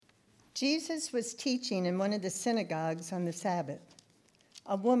Jesus was teaching in one of the synagogues on the Sabbath.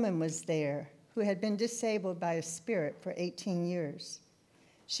 A woman was there who had been disabled by a spirit for 18 years.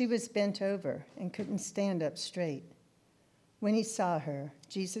 She was bent over and couldn't stand up straight. When he saw her,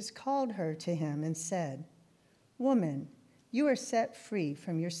 Jesus called her to him and said, "Woman, you are set free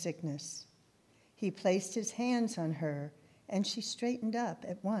from your sickness." He placed his hands on her, and she straightened up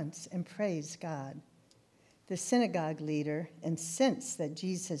at once and praised God. The synagogue leader, incensed that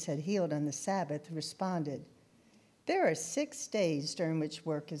Jesus had healed on the Sabbath, responded, "There are 6 days during which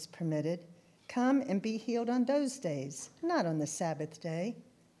work is permitted. Come and be healed on those days, not on the Sabbath day."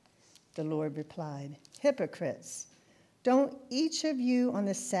 The Lord replied, "Hypocrites! Don't each of you on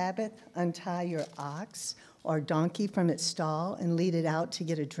the Sabbath untie your ox or donkey from its stall and lead it out to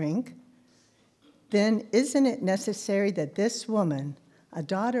get a drink? Then isn't it necessary that this woman, a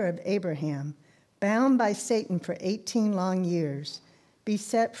daughter of Abraham, bound by Satan for 18 long years, be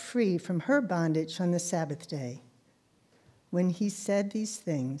set free from her bondage on the Sabbath day?" When he said these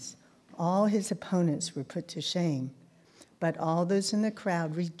things, all his opponents were put to shame, but all those in the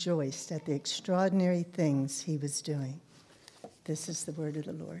crowd rejoiced at the extraordinary things he was doing. This is the word of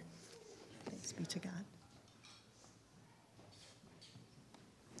the Lord. Thanks be to God.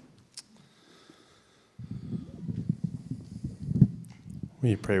 Will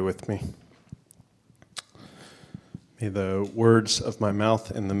you pray with me? May the words of my mouth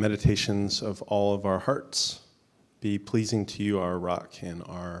and the meditations of all of our hearts be pleasing to you, our rock and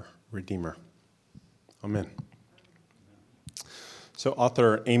our Redeemer. Amen. So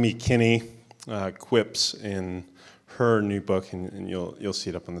author Amy Kinney quips in her new book, and you'll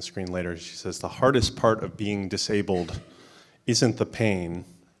see it up on the screen later. She says, "The hardest part of being disabled isn't the pain,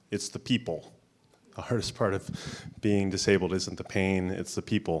 it's the people." The hardest part of being disabled isn't the pain, it's the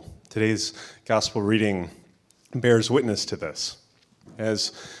people. Today's gospel reading bears witness to this.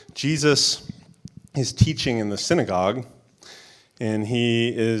 As Jesus is teaching in the synagogue, and he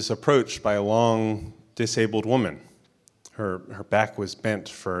is approached by a long disabled woman. Her back was bent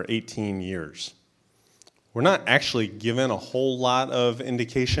for 18 years. We're not actually given a whole lot of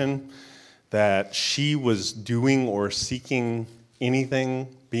indication that she was doing or seeking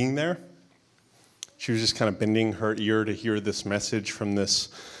anything being there. She was just kind of bending her ear to hear this message from this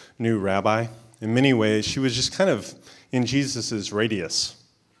new rabbi. In many ways, she was just kind of in Jesus' radius,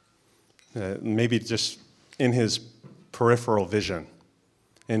 maybe just in his peripheral vision.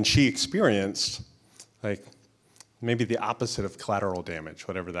 And she experienced, like, maybe the opposite of collateral damage,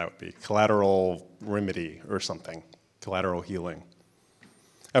 whatever that would be, collateral remedy or something, collateral healing.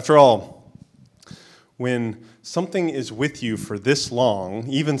 After all, when something is with you for this long,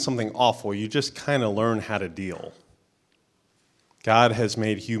 even something awful, you just kind of learn how to deal. God has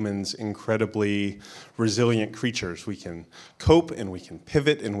made humans incredibly resilient creatures. We can cope and we can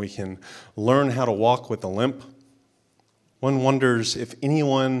pivot and we can learn how to walk with a limp. One wonders if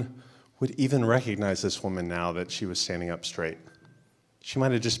anyone would even recognize this woman now that she was standing up straight. She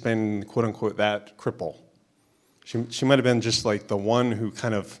might have just been, quote unquote, that cripple. She might have been just like the one who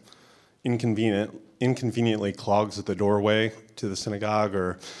kind of inconveniently clogs the doorway to the synagogue,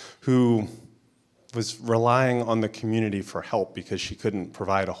 or who was relying on the community for help because she couldn't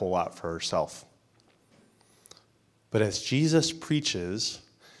provide a whole lot for herself. But as Jesus preaches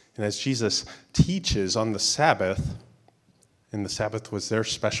and as Jesus teaches on the Sabbath, and the Sabbath was their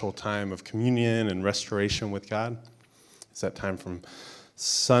special time of communion and restoration with God. It's that time from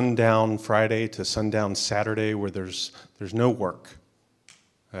sundown Friday to sundown Saturday where there's no work.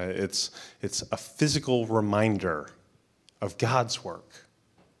 It's a physical reminder of God's work,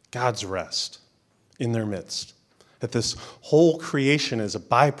 God's rest in their midst. That this whole creation is a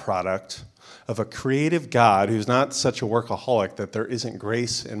byproduct of a creative God who's not such a workaholic that there isn't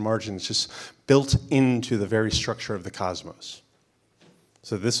grace and margins just built into the very structure of the cosmos.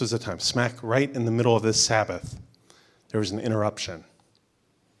 So this was a time, smack right in the middle of this Sabbath, there was an interruption.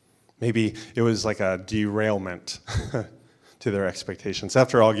 Maybe it was like a derailment to their expectations.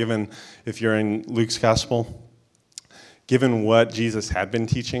 After all, if you're in Luke's gospel, given what Jesus had been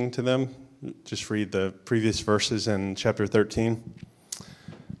teaching to them, just read the previous verses in chapter 13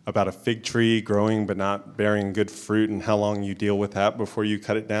 about a fig tree growing but not bearing good fruit and how long you deal with that before you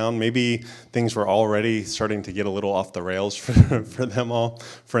cut it down. Maybe things were already starting to get a little off the rails for them all.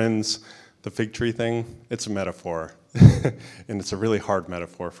 Friends, the fig tree thing, it's a metaphor. And it's a really hard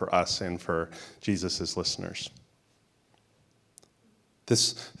metaphor for us and for Jesus' listeners.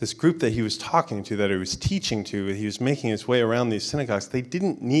 This group that he was talking to, that he was teaching to, he was making his way around these synagogues, they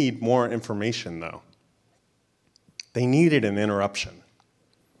didn't need more information, though. They needed an interruption.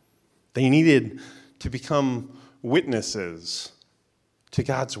 They needed to become witnesses to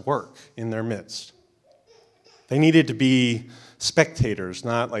God's work in their midst. They needed to be spectators,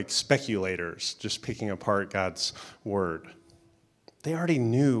 not like speculators, just picking apart God's word. They already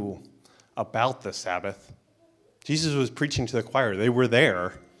knew about the Sabbath. Jesus was preaching to the choir. They were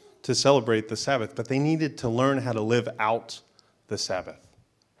there to celebrate the Sabbath, but they needed to learn how to live out the Sabbath.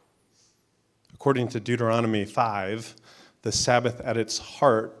 According to Deuteronomy 5, the Sabbath at its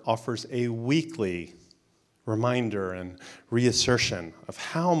heart offers a weekly reminder and reassertion of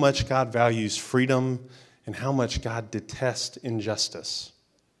how much God values freedom and how much God detests injustice.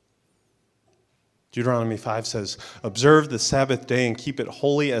 Deuteronomy 5 says, "Observe the Sabbath day and keep it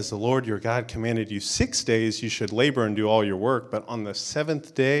holy as the Lord your God commanded you. 6 days you should labor and do all your work, but on the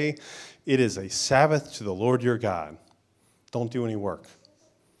seventh day it is a Sabbath to the Lord your God. Don't do any work.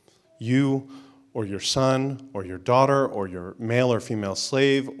 You or your son or your daughter or your male or female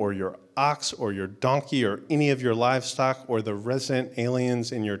slave or your ox or your donkey or any of your livestock or the resident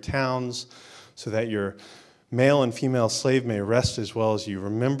aliens in your towns, so that your male and female slave may rest as well as you.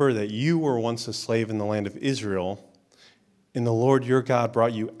 Remember that you were once a slave in the land of Israel, and the Lord your God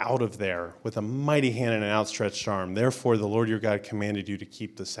brought you out of there with a mighty hand and an outstretched arm. Therefore, the Lord your God commanded you to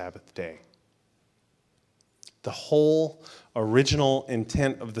keep the Sabbath day." The whole original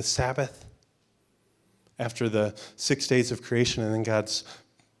intent of the Sabbath, after the 6 days of creation and then God's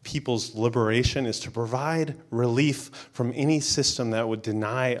people's liberation, is to provide relief from any system that would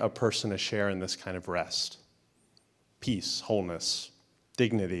deny a person a share in this kind of rest. Peace, wholeness,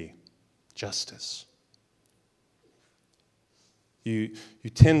 dignity, justice. You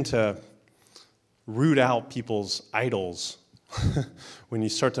tend to root out people's idols when you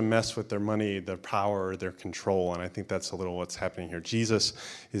start to mess with their money, their power, their control, and I think that's a little what's happening here. Jesus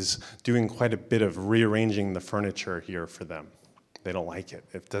is doing quite a bit of rearranging the furniture here for them. They don't like it.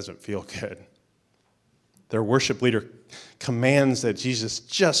 It doesn't feel good. Their worship leader commands that Jesus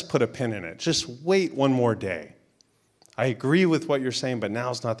just put a pin in it. Just wait one more day. I agree with what you're saying, but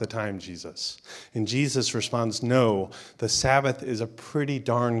now's not the time, Jesus. And Jesus responds, no, the Sabbath is a pretty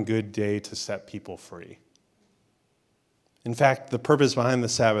darn good day to set people free. In fact, the purpose behind the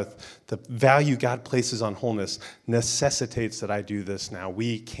Sabbath, the value God places on wholeness, necessitates that I do this now.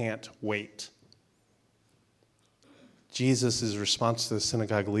 We can't wait. Jesus' response to the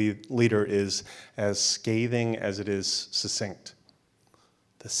synagogue leader is as scathing as it is succinct.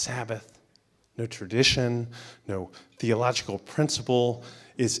 The Sabbath, no tradition, no theological principle,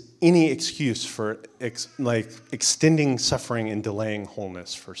 is any excuse for extending suffering and delaying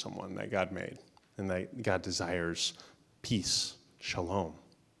wholeness for someone that God made and that God desires peace, shalom.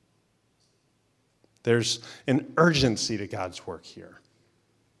 There's an urgency to God's work here.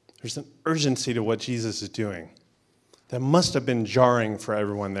 There's an urgency to what Jesus is doing that must have been jarring for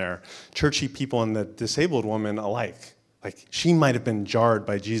everyone there, churchy people and the disabled woman alike. Like, she might have been jarred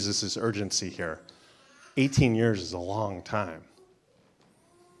by Jesus' urgency here. 18 years is a long time.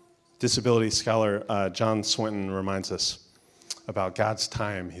 Disability scholar John Swinton reminds us about God's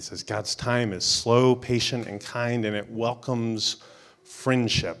time. He says, God's time is slow, patient, and kind, and it welcomes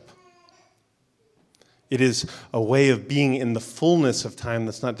friendship. It is a way of being in the fullness of time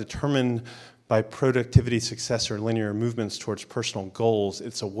that's not determined by productivity, success, or linear movements towards personal goals.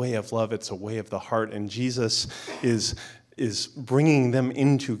 It's a way of love. It's a way of the heart. And Jesus is bringing them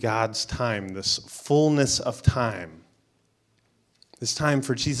into God's time, this fullness of time. This time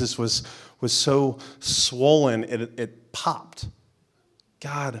for Jesus was so swollen, it popped.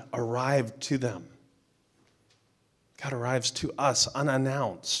 God arrived to them. God arrives to us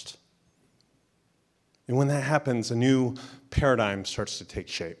unannounced. And when that happens, a new paradigm starts to take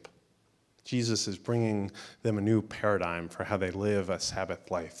shape. Jesus is bringing them a new paradigm for how they live a Sabbath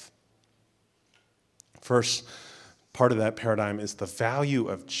life. First part of that paradigm is the value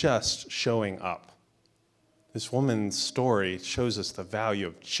of just showing up. This woman's story shows us the value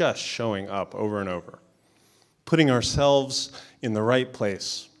of just showing up over and over, putting ourselves in the right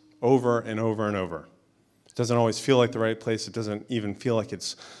place over and over and over. It doesn't always feel like the right place. It doesn't even feel like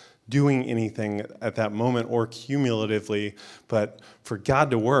it's doing anything at that moment or cumulatively, but for God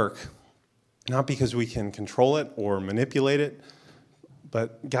to work, not because we can control it or manipulate it,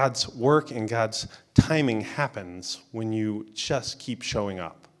 but God's work and God's timing happens when you just keep showing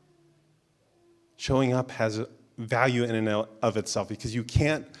up. Showing up has value in and of itself because you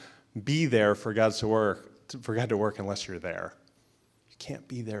can't be there for God to work unless you're there. You can't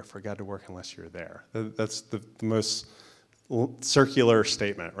be there for God to work unless you're there. That's the most circular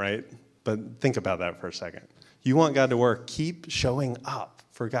statement, right? But think about that for a second. You want God to work, keep showing up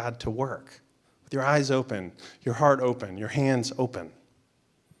for God to work. With your eyes open, your heart open, your hands open.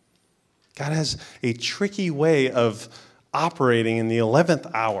 God has a tricky way of operating in the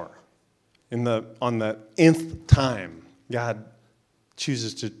 11th hour, on the nth time, God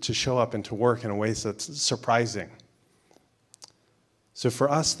chooses to show up and to work in ways that's surprising. So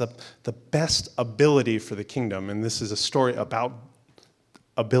for us, the best ability for the kingdom, and this is a story about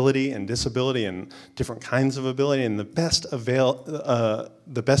ability and disability and different kinds of ability, and the best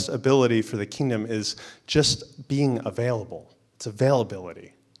ability for the kingdom is just being available. It's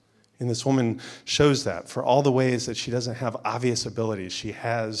availability. And this woman shows that. For all the ways that she doesn't have obvious abilities, she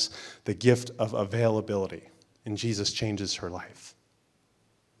has the gift of availability, and Jesus changes her life.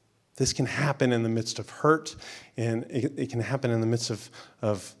 This can happen in the midst of hurt, and it can happen in the midst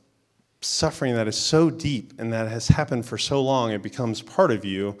of suffering that is so deep and that has happened for so long, it becomes part of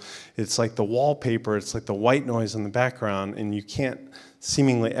you. It's like the wallpaper, it's like the white noise in the background, and you can't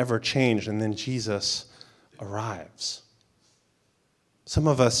seemingly ever change, and then Jesus arrives. Some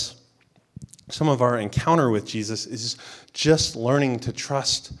of our encounter with Jesus is just learning to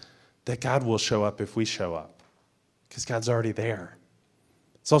trust that God will show up if we show up, because God's already there.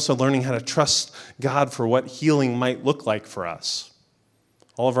 It's also learning how to trust God for what healing might look like for us.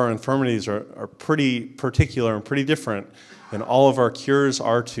 All of our infirmities are pretty particular and pretty different, and all of our cures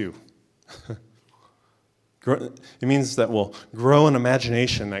are too. It means that we'll grow an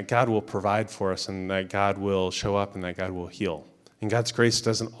imagination that God will provide for us and that God will show up and that God will heal. And God's grace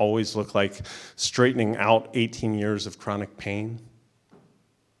doesn't always look like straightening out 18 years of chronic pain,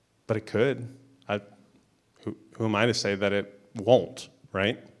 but it could. Who am I to say that it won't,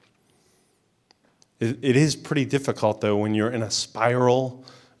 right? It is pretty difficult, though, when you're in a spiral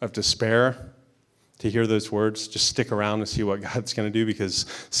of despair to hear those words, just stick around to see what God's going to do, because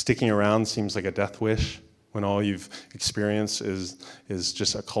sticking around seems like a death wish when all you've experienced is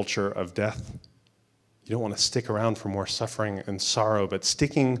just a culture of death. You don't want to stick around for more suffering and sorrow, but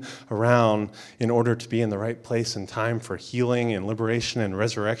sticking around in order to be in the right place and time for healing and liberation and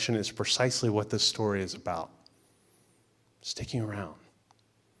resurrection is precisely what this story is about. Sticking around.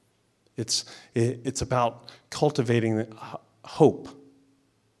 It's about cultivating hope.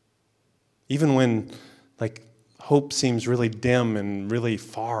 Even when hope seems really dim and really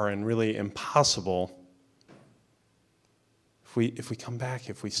far and really impossible, if we come back,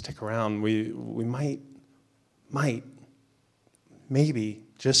 if we stick around, we might, maybe,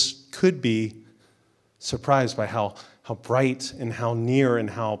 just could be surprised by how bright and how near and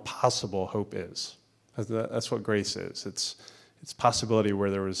how possible hope is. That's what grace is. It's possibility where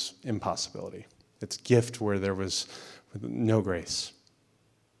there was impossibility. It's gift where there was no grace.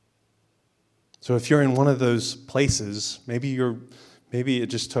 So if you're in one of those places, maybe it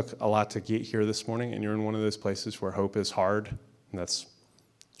just took a lot to get here this morning, and you're in one of those places where hope is hard, and that's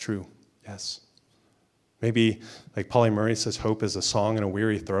true, yes. Maybe, like Polly Murray says, hope is a song in a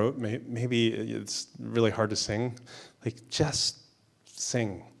weary throat. Maybe it's really hard to sing. Just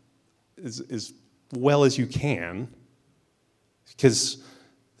sing as well as you can, because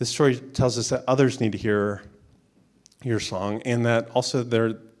this story tells us that others need to hear your song, and that also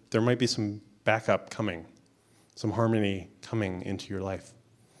there might be some backup coming, some harmony coming into your life.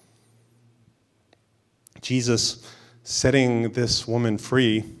 Jesus setting this woman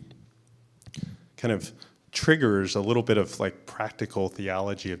free kind of triggers a little bit of practical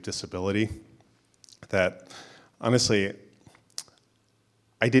theology of disability that, honestly,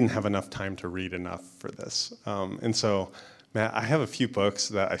 I didn't have enough time to read enough for this. And so, Matt, I have a few books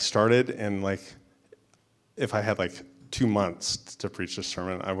that I started, and if I had 2 months to preach this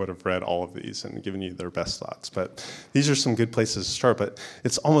sermon, I would have read all of these and given you their best thoughts. But these are some good places to start. But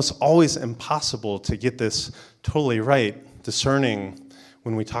it's almost always impossible to get this totally right, discerning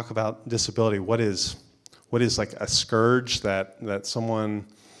when we talk about disability, what is a scourge that someone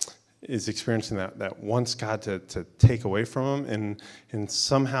is experiencing that wants God to take away from them, and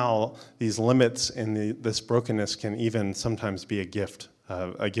somehow these limits and this brokenness can even sometimes be a gift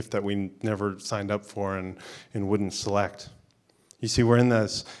that we never signed up for and wouldn't select. You see, we're in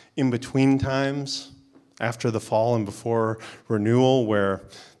those in-between times after the fall and before renewal, where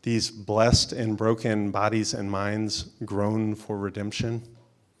these blessed and broken bodies and minds groan for redemption.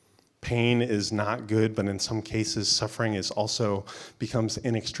 Pain is not good, but in some cases, suffering is also becomes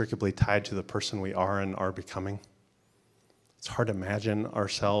inextricably tied to the person we are and are becoming. It's hard to imagine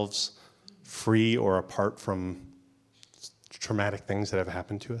ourselves free or apart from traumatic things that have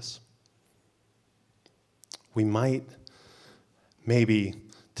happened to us. We might maybe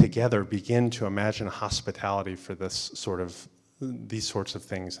together begin to imagine hospitality for these sorts of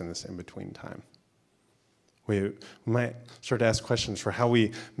things in this in-between time. We might start to ask questions for how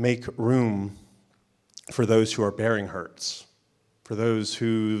we make room for those who are bearing hurts, for those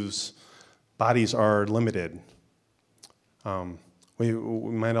whose bodies are limited, We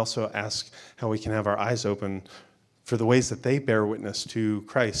might also ask how we can have our eyes open for the ways that they bear witness to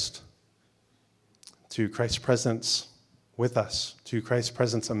Christ's presence with us, to Christ's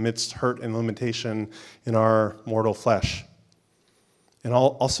presence amidst hurt and limitation in our mortal flesh. And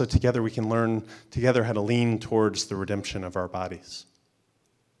also together we can learn together how to lean towards the redemption of our bodies.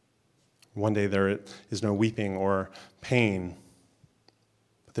 One day there is no weeping or pain,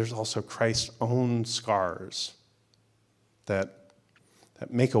 but there's also Christ's own scars that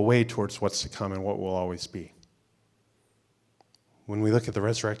make a way towards what's to come and what will always be. When we look at the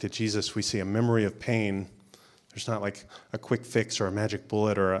resurrected Jesus, we see a memory of pain. There's not like a quick fix or a magic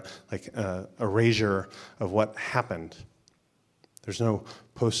bullet or a erasure of what happened. There's no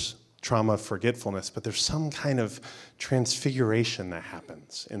post-trauma forgetfulness, but there's some kind of transfiguration that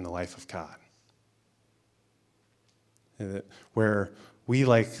happens in the life of God, where we,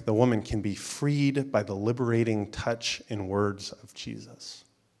 like the woman, can be freed by the liberating touch and words of Jesus.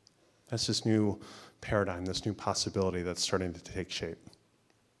 That's this new paradigm, this new possibility that's starting to take shape.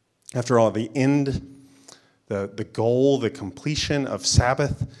 After all, the end, the goal, the completion of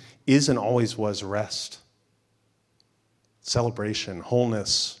Sabbath is and always was rest. Celebration,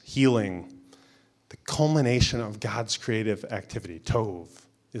 wholeness, healing, the culmination of God's creative activity. Tov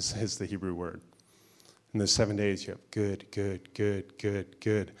is the Hebrew word. In those 7 days, you have good, good, good, good,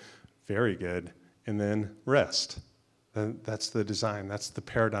 good, very good, and then rest. That's the design, that's the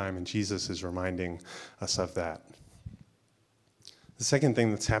paradigm, and Jesus is reminding us of that. The second thing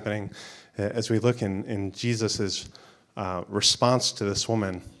that's happening as we look in Jesus' response to this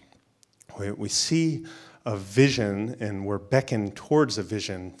woman, we see a vision, and we're beckoned towards a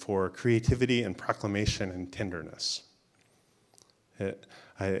vision for creativity and proclamation and tenderness.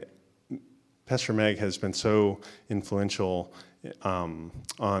 Pastor Meg has been so influential on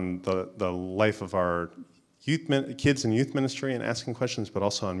the life of our kids and youth ministry and asking questions, but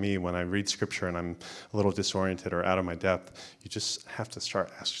also on me when I read scripture and I'm a little disoriented or out of my depth. You just have to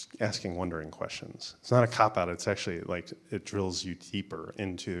start asking wondering questions. It's not a cop-out. It's actually like it drills you deeper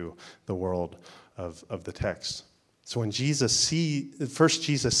into the world of the text. So when Jesus sees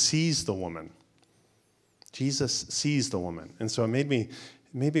the woman. Jesus sees the woman. And so it made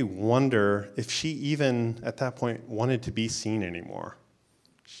me wonder if she even at that point wanted to be seen anymore.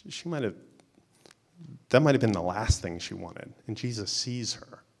 That might have been the last thing she wanted. And Jesus sees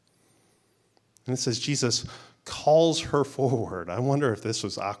her. And it says Jesus calls her forward. I wonder if this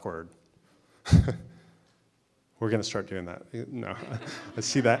was awkward. We're going to start doing that. No, I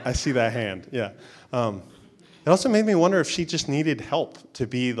see that hand. Yeah. It also made me wonder if she just needed help to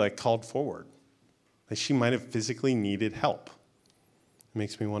be like called forward. Like she might have physically needed help. It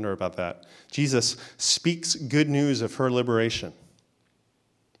makes me wonder about that. Jesus speaks good news of her liberation.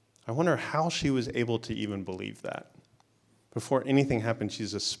 I wonder how she was able to even believe that. Before anything happened,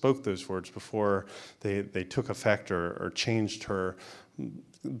 Jesus spoke those words before they took effect or changed her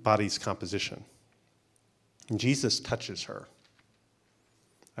body's composition. And Jesus touches her.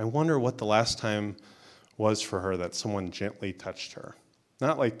 I wonder what the last time was for her that someone gently touched her.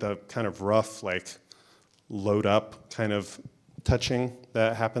 Not like the kind of rough, like load up kind of touching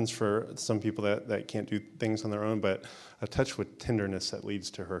that happens for some people that can't do things on their own, but a touch with tenderness that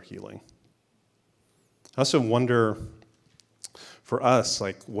leads to her healing. I also wonder for us,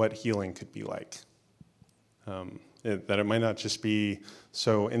 like what healing could be like. That it might not just be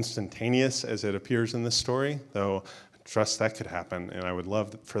so instantaneous as it appears in this story, though I trust that could happen, and I would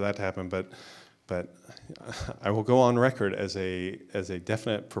love for that to happen, but I will go on record as a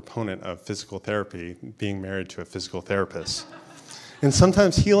definite proponent of physical therapy, being married to a physical therapist. And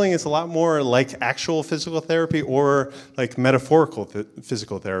sometimes healing is a lot more like actual physical therapy or like metaphorical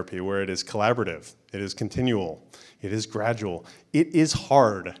physical therapy, where it is collaborative, it is continual, it is gradual, it is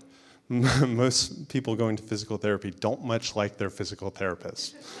hard. Most people going to physical therapy don't much like their physical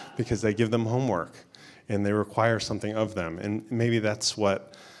therapist because they give them homework and they require something of them. And maybe that's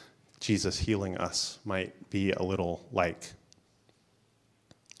what Jesus healing us might be a little like.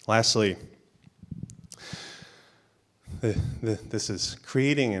 Lastly, this is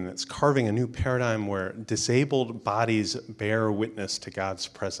creating and it's carving a new paradigm where disabled bodies bear witness to God's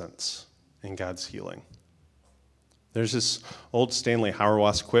presence and God's healing. There's this old Stanley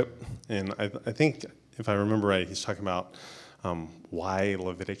Hauerwas quip, and I think, if I remember right, he's talking about why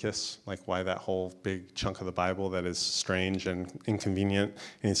Leviticus, like why that whole big chunk of the Bible that is strange and inconvenient.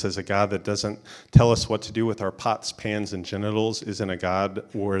 And he says, a God that doesn't tell us what to do with our pots, pans, and genitals isn't a God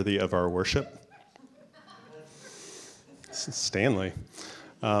worthy of our worship. Stanley.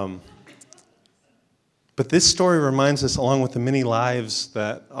 But this story reminds us, along with the many lives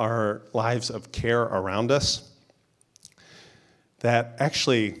that are lives of care around us, that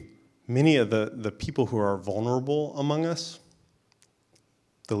actually many of the people who are vulnerable among us,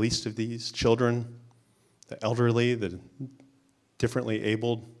 the least of these, children, the elderly, the differently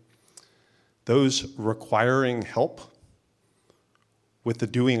abled, those requiring help with the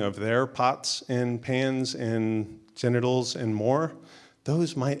doing of their pots and pans and genitals and more,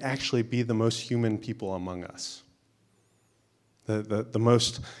 those might actually be the most human people among us. The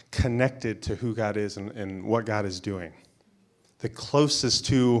most connected to who God is and what God is doing. The closest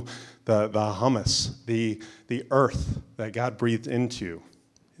to the humus, the earth that God breathed into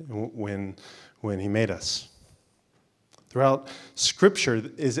when he made us. Throughout Scripture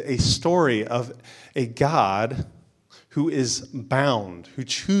is a story of a God who is bound, who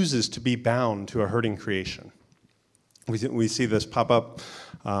chooses to be bound to a hurting creation. We see this pop up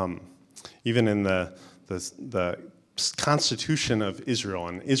even in the constitution of Israel,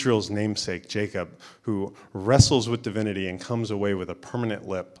 and Israel's namesake, Jacob, who wrestles with divinity and comes away with a permanent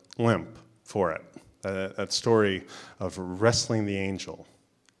limp for it. That story of wrestling the angel,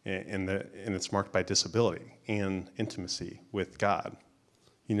 and it's marked by disability and intimacy with God.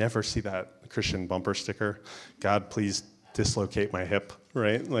 You never see that Christian bumper sticker, God, please dislocate my hip,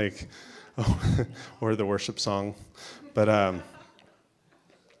 right? Like, or the worship song. But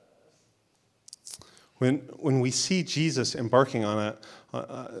when we see Jesus embarking on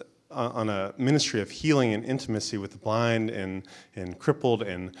a ministry of healing and intimacy with the blind and crippled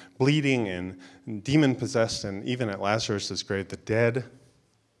and bleeding and demon-possessed, and even at Lazarus' grave, the dead,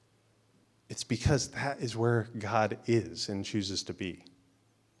 it's because that is where God is and chooses to be.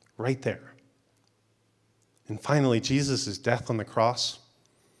 Right there. And finally, Jesus' death on the cross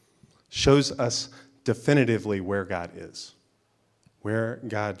shows us definitively where God is, where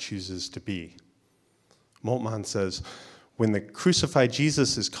God chooses to be. Moltmann says, when the crucified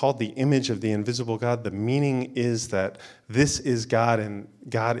Jesus is called the image of the invisible God, the meaning is that this is God and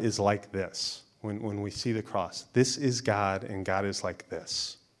God is like this. When we see the cross, this is God and God is like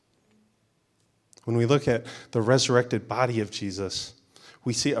this. When we look at the resurrected body of Jesus,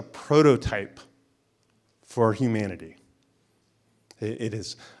 we see a prototype for humanity. It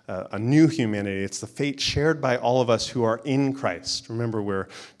is a new humanity. It's the fate shared by all of us who are in Christ. Remember, we're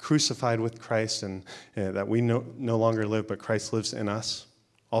crucified with Christ, and that we no longer live, but Christ lives in us.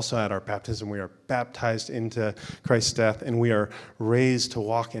 Also at our baptism, we are baptized into Christ's death, and we are raised to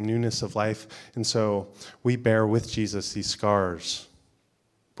walk in newness of life. And so we bear with Jesus these scars: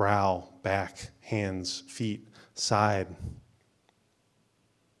 brow, back, hands, feet, side.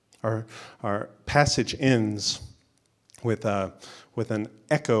 Our passage ends with an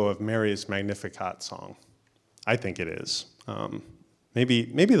echo of Mary's Magnificat song. I think it is.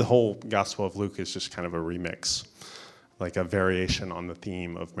 Maybe the whole Gospel of Luke is just kind of a remix, like a variation on the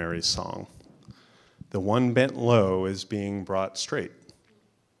theme of Mary's song. The one bent low is being brought straight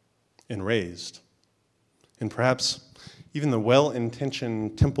and raised. And perhaps even the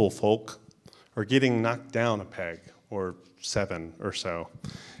well-intentioned temple folk are getting knocked down a peg, or 7 or so.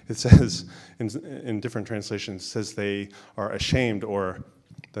 It says, in different translations, it says they are ashamed or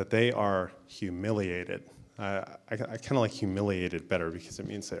that they are humiliated. I kind of like humiliated better because it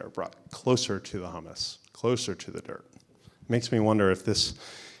means they are brought closer to the humus, closer to the dirt. It makes me wonder if this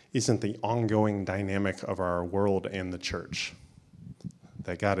isn't the ongoing dynamic of our world and the church,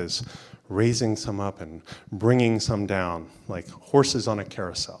 that God is raising some up and bringing some down, like horses on a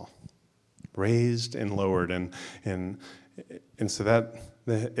carousel, raised and lowered, and so that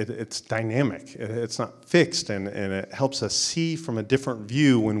it's dynamic. It's not fixed, and it helps us see from a different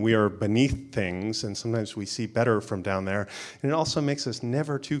view when we are beneath things, and sometimes we see better from down there. And it also makes us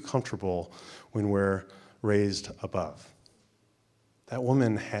never too comfortable when we're raised above. That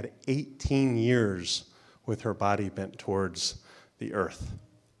woman had 18 years with her body bent towards the earth.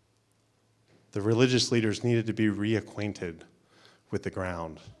 The religious leaders needed to be reacquainted with the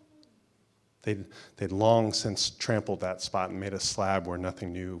ground. They'd long since trampled that spot and made a slab where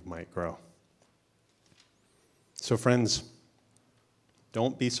nothing new might grow. So friends,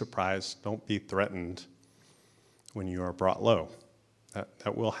 don't be surprised, don't be threatened when you are brought low.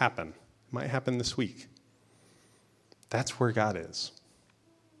 That will happen. It might happen this week. That's where God is.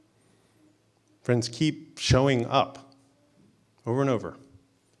 Friends, keep showing up over and over,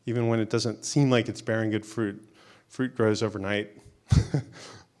 even when it doesn't seem like it's bearing good fruit. Fruit grows overnight.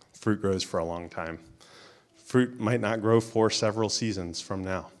 Fruit grows for a long time. Fruit might not grow for several seasons from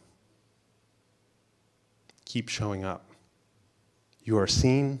now. Keep showing up. You are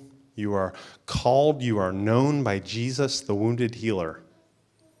seen, you are called, you are known by Jesus, the wounded healer.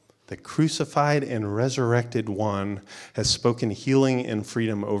 The crucified and resurrected one has spoken healing and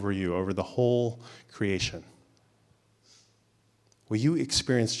freedom over you, over the whole creation. Will you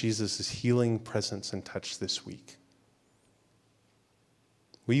experience Jesus' healing presence and touch this week?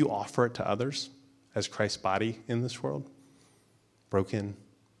 Will you offer it to others as Christ's body in this world? Broken,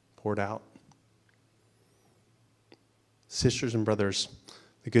 poured out. Sisters and brothers,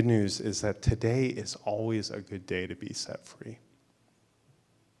 the good news is that today is always a good day to be set free.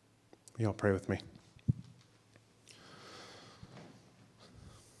 Will you all pray with me?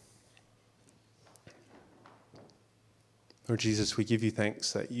 Lord Jesus, we give you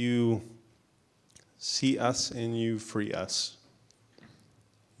thanks that you see us and you free us.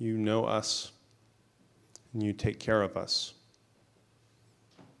 You know us and you take care of us.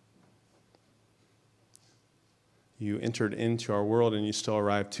 You entered into our world and you still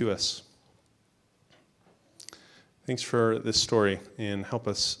arrived to us. Thanks for this story, and help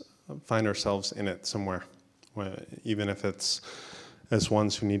us find ourselves in it somewhere, even if it's as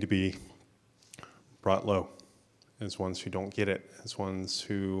ones who need to be brought low, as ones who don't get it, as ones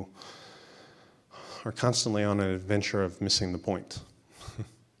who are constantly on an adventure of missing the point.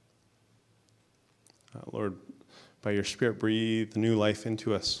 Lord, by your Spirit, breathe new life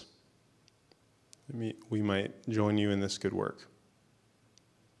into us. We might join you in this good work.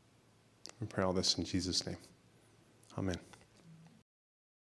 We pray all this in Jesus' name. Amen.